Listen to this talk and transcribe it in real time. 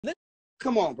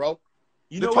Come on, bro.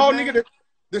 You the know tall nigga,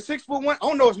 the 6'1". I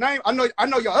don't know his name. I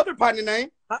know your other partner name.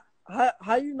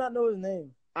 How you not know his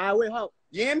name? Wait, how?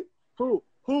 Yin. Who?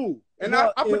 And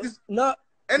No, I put this. No.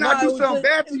 And I do something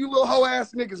bad to you little hoe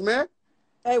ass niggas, man.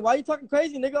 Hey, why you talking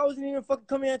crazy, nigga? I wasn't even fucking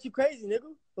coming at you crazy,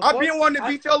 nigga. I been wanting to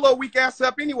beat your little weak ass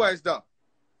up anyways, though.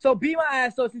 So beat my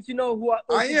ass up since you know who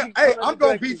I am. Hey, I'm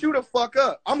gonna beat you the fuck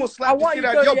up. I'm gonna slap the shit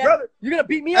out of your brother. You're gonna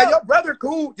beat me up? Hey, your brother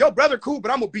cool. Your brother cool,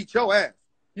 but I'm gonna beat your ass.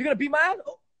 You're gonna beat my ass?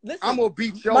 Oh, listen. I'm gonna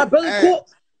beat your ass. Cool.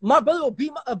 My brother will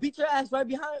beat your ass right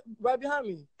behind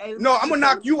me. Hey, no, I'm gonna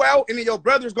knock you out, and then your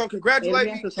brother's gonna congratulate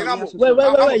me. And I'm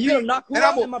wait. You gonna knock who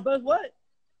out? And my brother's what?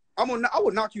 I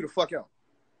will knock you the fuck out.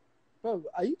 Bro,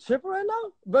 are you tripping right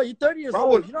now? Bro, you're 30 years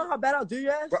old. You know how bad I'll do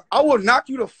your ass? Bro, I will knock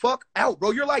you the fuck out,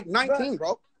 bro. You're like 19,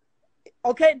 bro.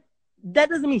 Okay, that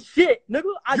doesn't mean shit, nigga.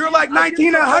 You're like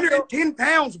 19 and 110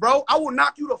 pounds, bro. I will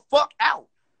knock you the fuck out.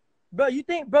 Bro, you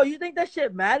think that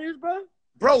shit matters, bro?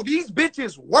 Bro, these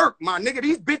bitches work, my nigga.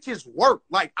 These bitches work.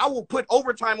 Like, I will put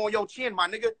overtime on your chin, my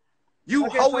nigga. You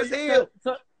hoe as hell.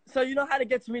 So you know how to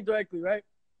get to me directly, right?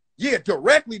 Yeah,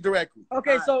 directly.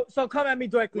 Okay, so come at me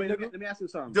directly, nigga. Let me ask you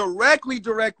something. Directly.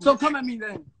 So come at me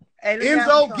then. Hey,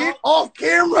 Enzo, get off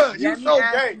camera. You so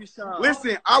gay.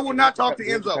 Listen, I will not talk to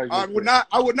Enzo.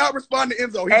 I would not respond to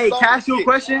Enzo. Hey, can I ask you a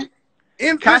question?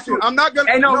 Listen, I'm not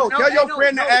gonna. Bro, tell your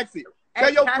friend to ask it.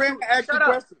 Tell your friend to ask the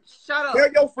question. Shut up.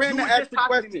 Tell your friend to ask the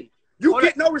question. You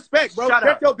get no respect, bro.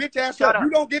 Shut your bitch ass up.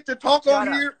 You don't get to talk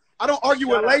on here. I don't argue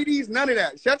with ladies. None of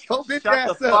that. Shut your bitch ass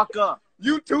up. Shut the fuck up.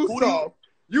 You too soft.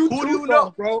 You too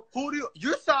soft, bro.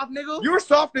 You're soft, nigga. You're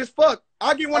soft as fuck.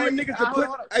 I'll get one of them niggas to put.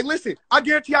 Hey, listen. I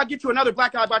guarantee I'll get you another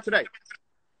black eye by today.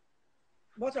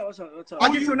 What's up?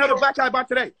 I'll get you another black eye by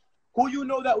today. Who you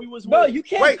know that we was with? Bro, you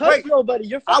can't cuss nobody.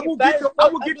 You're fucking fat. I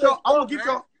will get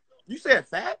your. You said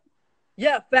fat?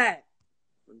 Yeah, fat.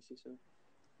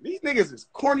 These niggas is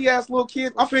corny ass little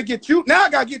kids. I'm finna get you. Now I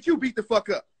gotta get you beat the fuck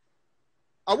up.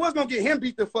 I was gonna get him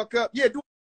beat the fuck up. Yeah, do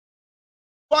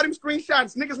all them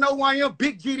screenshots. Niggas know who I am.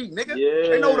 Big GD, nigga.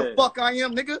 Yeah. They know who the fuck I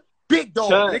am, nigga. Big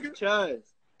dog, nigga.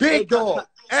 Big dog.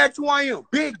 Ask who I am.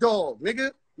 Big dog,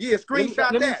 nigga. Yeah,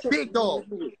 screenshot that. Big dog.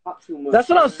 That's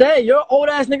what I'm saying. You're an old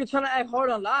ass nigga trying to act hard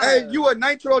on live. Hey, you a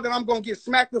nitro that I'm gonna get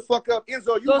smacked the fuck up.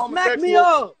 Enzo, you so smack me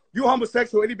up. You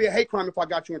homosexual. It'd be a hate crime if I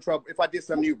got you in trouble. If I did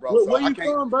something to you, bro. Where you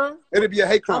from, bro? It'd be a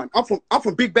hate crime. I'm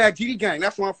from Big Bad GD Gang.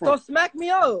 That's where I'm from. So smack me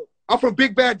up. I'm from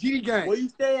Big Bad GD Gang. Where you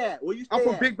stay at? I'm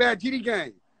from Big Bad GD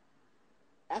Gang.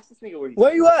 Ask this nigga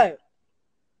where you at?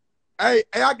 Hey,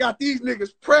 I got these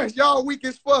niggas pressed. Y'all weak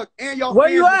as fuck. And y'all where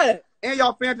you at? And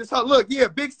y'all fans is look, yeah,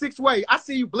 big 6-way. I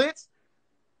see you, Blitz.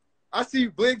 I see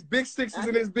you, Blitz. Big sixes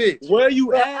in this bitch. Where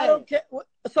you at? I don't care.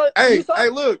 So hey,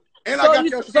 look. And I got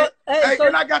your shit.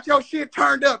 And I got your shit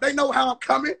turned up. They know how I'm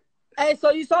coming. Hey, so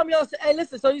you saw me on. Hey,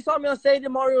 listen. So you saw me on Say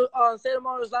Tomorrow's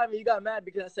live, and you got mad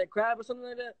because I said crab or something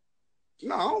like that.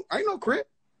 No, I ain't no crib.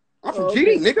 I'm from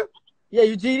GD, nigga. Yeah,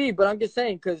 you GD, but I'm just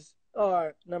saying because. All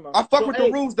right, never mind. I fuck with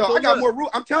the rules though. I got more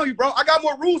rules. I'm telling you, bro. I got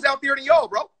more rules out there than y'all,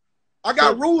 bro. I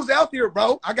got rules out there,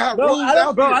 bro. I got rules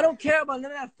out there. Bro, I don't care about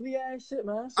none of that free ass shit,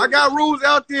 man. I got rules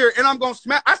out there, and I'm gonna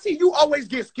smack. I see you always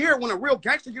get scared when a real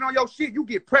gangster get on your shit. You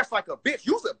get pressed like a bitch.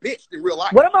 You's a bitch in real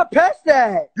life. What am I pressed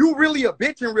at? You really a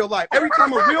bitch in real life. Every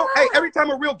time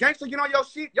a real gangster get on your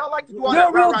shit, y'all like to do all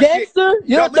that rah-rah shit. You're a real gangster?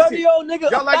 You're a 30-year-old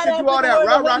nigga. Y'all like to do all that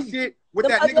rah-rah shit with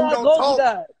that nigga who don't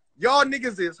talk. Y'all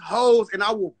niggas is hoes, and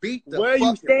I will beat the Where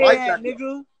you stay at,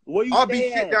 nigga? Where you I'll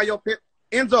beat shit down your pit.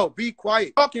 Enzo, be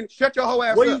quiet. Fucking shut your whole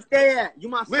ass up. Where you stay at? You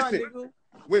my son, nigga.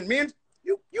 When men,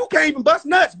 you can't even bust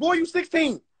nuts, boy. You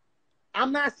 16.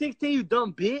 I'm not 16, you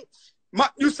dumb bitch.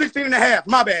 You 16 and a half.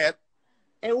 My bad.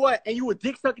 And what? And you a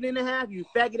dick sucking and a half? You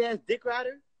faggot ass dick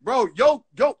rider? Bro, yo,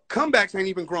 comebacks ain't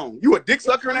even grown. You a dick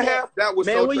sucker and a half? That was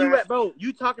man, where you at, bro?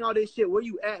 You talking all this shit. Where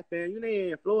you at, fam? You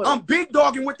ain't in Florida. I'm big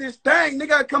dogging with this thing.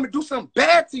 Nigga, I come and do something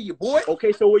bad to you, boy.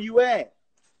 Okay, so where you at?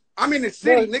 I'm in the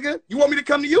city, nigga. You want me to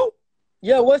come to you?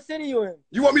 Yeah, what city you in?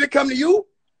 You want me to come to you?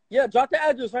 Yeah, drop the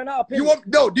address right now. Do you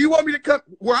want me to come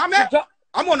where I'm at?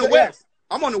 I'm on the west.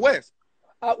 I'm on the west.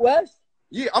 Out west?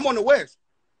 Yeah, I'm on the west.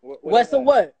 West of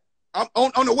what? I'm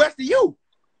on the west of you.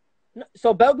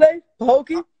 So Belgrade?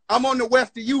 Pahokee? I'm on the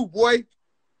west of you, boy.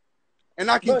 And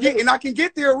I can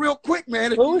get there real quick,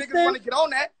 man. If you niggas want to get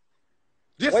on that.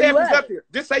 Just say who's up there.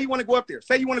 Just say you want to go up there.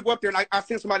 Say you want to go up there, and I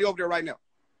send somebody over there right now.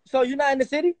 So you're not in the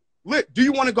city? Look, do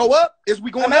you want to go up? Is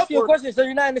we going up? I'm asking you a question. So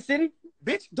you're not in the city?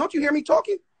 Bitch, don't you hear me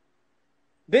talking?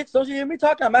 Bitch, don't you hear me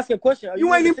talking? I'm asking a question.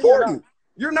 You ain't important.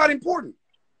 You're not important.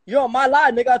 You're on my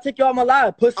live, nigga. I'll take you on my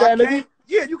live, pussy ass nigga.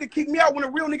 Yeah, you can kick me out when a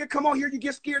real nigga come on here. You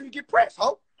get scared and you get pressed,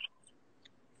 ho.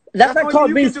 That's not all called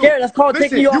you being can do. scared. That's called Listen,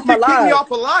 taking you off my can kick me life.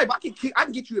 off alive. I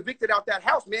can get you evicted out that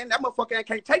house, man. That motherfucker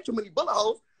can't take too many bullet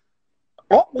holes.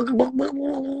 Oh,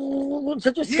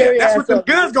 such a Yeah, scary that's ass what them up.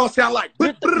 guns gonna sound like.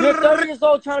 You're 30 years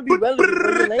old trying to be relevant,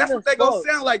 bro. You're lame That's as what they gonna fuck.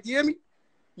 sound like. You hear me?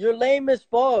 You're lame as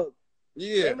fuck.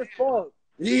 Yeah. Lame as fuck.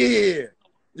 Yeah.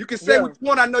 You can say what you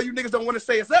want. I know you niggas don't want to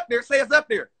say it's up there. Say it's up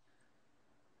there.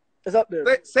 It's up there.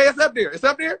 Say it's up there. It's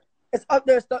up there. It's up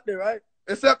there, stuck there, right?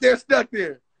 It's up there, stuck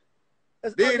there.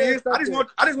 It's There up it there, is. stuck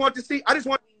I just want to see.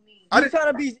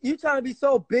 You trying to be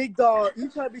so big dog. You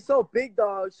trying to be so big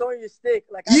dog, showing your stick.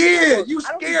 Like Yeah, you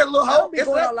scared, little hoe. It's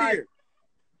up there.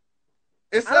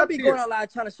 It's I don't up be there. going out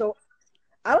live trying to show.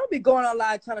 I don't be going out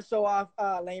live trying to show off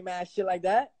lame ass shit like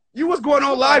that. You was going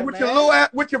on live with your little ass,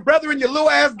 with your brother and your little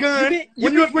ass gun.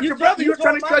 When you was with your brother, you was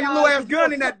trying to show your little ass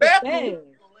gun in that bathroom.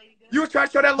 You was trying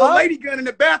to show that little lady gun in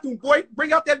the bathroom, boy.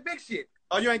 Bring out that big shit.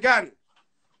 Oh, you ain't got it.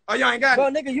 Oh, you ain't got Bro,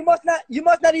 it. nigga, you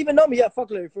must not even know me. Yeah, fuck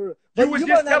Larry, for real. You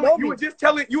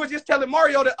was just telling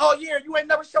Mario that, oh yeah, you ain't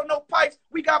never show no pipes.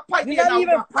 We got pipes. You're not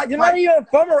even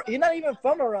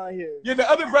from around here. You're the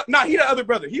other brother. Nah, he the other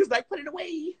brother. He was like, put it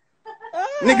away.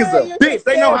 Niggas a bitch.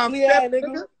 They know how I'm stepping,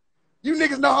 nigga. You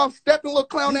niggas know how I'm stepping, little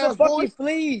clown ass boys.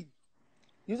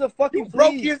 You's a fucking flea.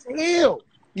 Broke as hell.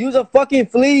 You's a fucking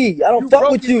flea. I don't fuck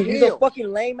with you. You's a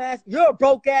fucking lame ass. You're a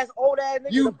broke ass, old ass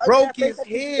nigga. You broke as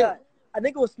hell. I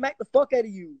think it will smack the fuck out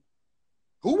of you.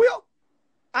 Who will?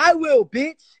 I will,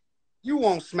 bitch. You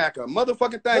won't smack a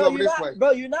motherfucking thing over this way.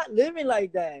 Bro, you're not living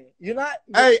like that. You're not.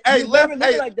 Hey, left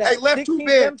like that. Hey, left 2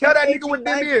 bed. Tell that nigga what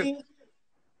them is.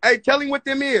 Hey, tell him what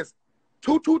them is.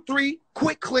 223,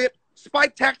 quick clip,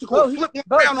 spike tactical, flip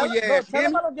one down on your ass. Tell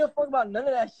him I don't give a fuck about none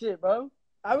of that shit, bro.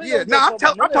 I'm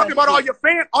talking about all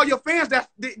your fans that's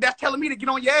telling me to get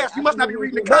on your ass. You must not be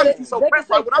reading the comments. You so pressed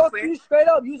by what I'm saying. You straight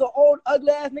up, you's an old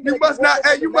ugly ass nigga.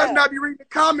 You must not be reading the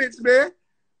comments, man.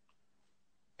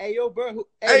 Hey, yo, bro.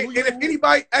 If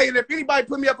anybody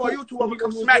put me up on YouTube, I'm gonna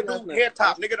come smack dude head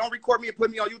top. Nigga, don't record me and put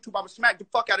me on YouTube. I'm gonna smack the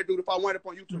fuck out of dude if I wind up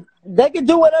on YouTube. They can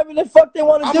do whatever the fuck they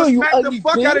want to do. I'm gonna smack the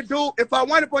fuck out of dude. If I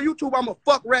wind up on YouTube, I'm gonna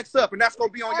fuck Rex up, and that's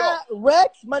gonna be on y'all.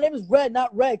 Rex? My name is Red,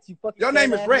 not Rex. You fucking. Your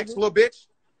name is Rex, little bitch.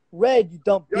 Red, you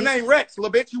dumb bitch. Your name Rex,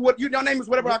 little bitch. Your name is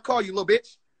whatever I call you, little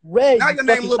bitch. Red. Now your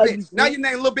name, little bitch. Now your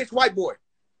name, little bitch, white boy.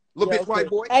 Little bitch, white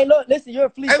boy. Hey, look, listen, you're a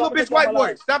flea. Hey, little bitch, white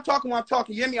boy. Stop talking while I'm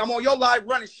talking. You hear me? I'm on your live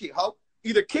running shit, ho.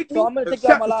 Either kick me or shut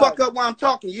the fuck up while I'm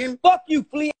talking. You hear me? Fuck you,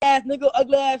 flea ass nigga,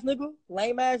 ugly ass nigga,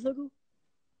 lame ass nigga.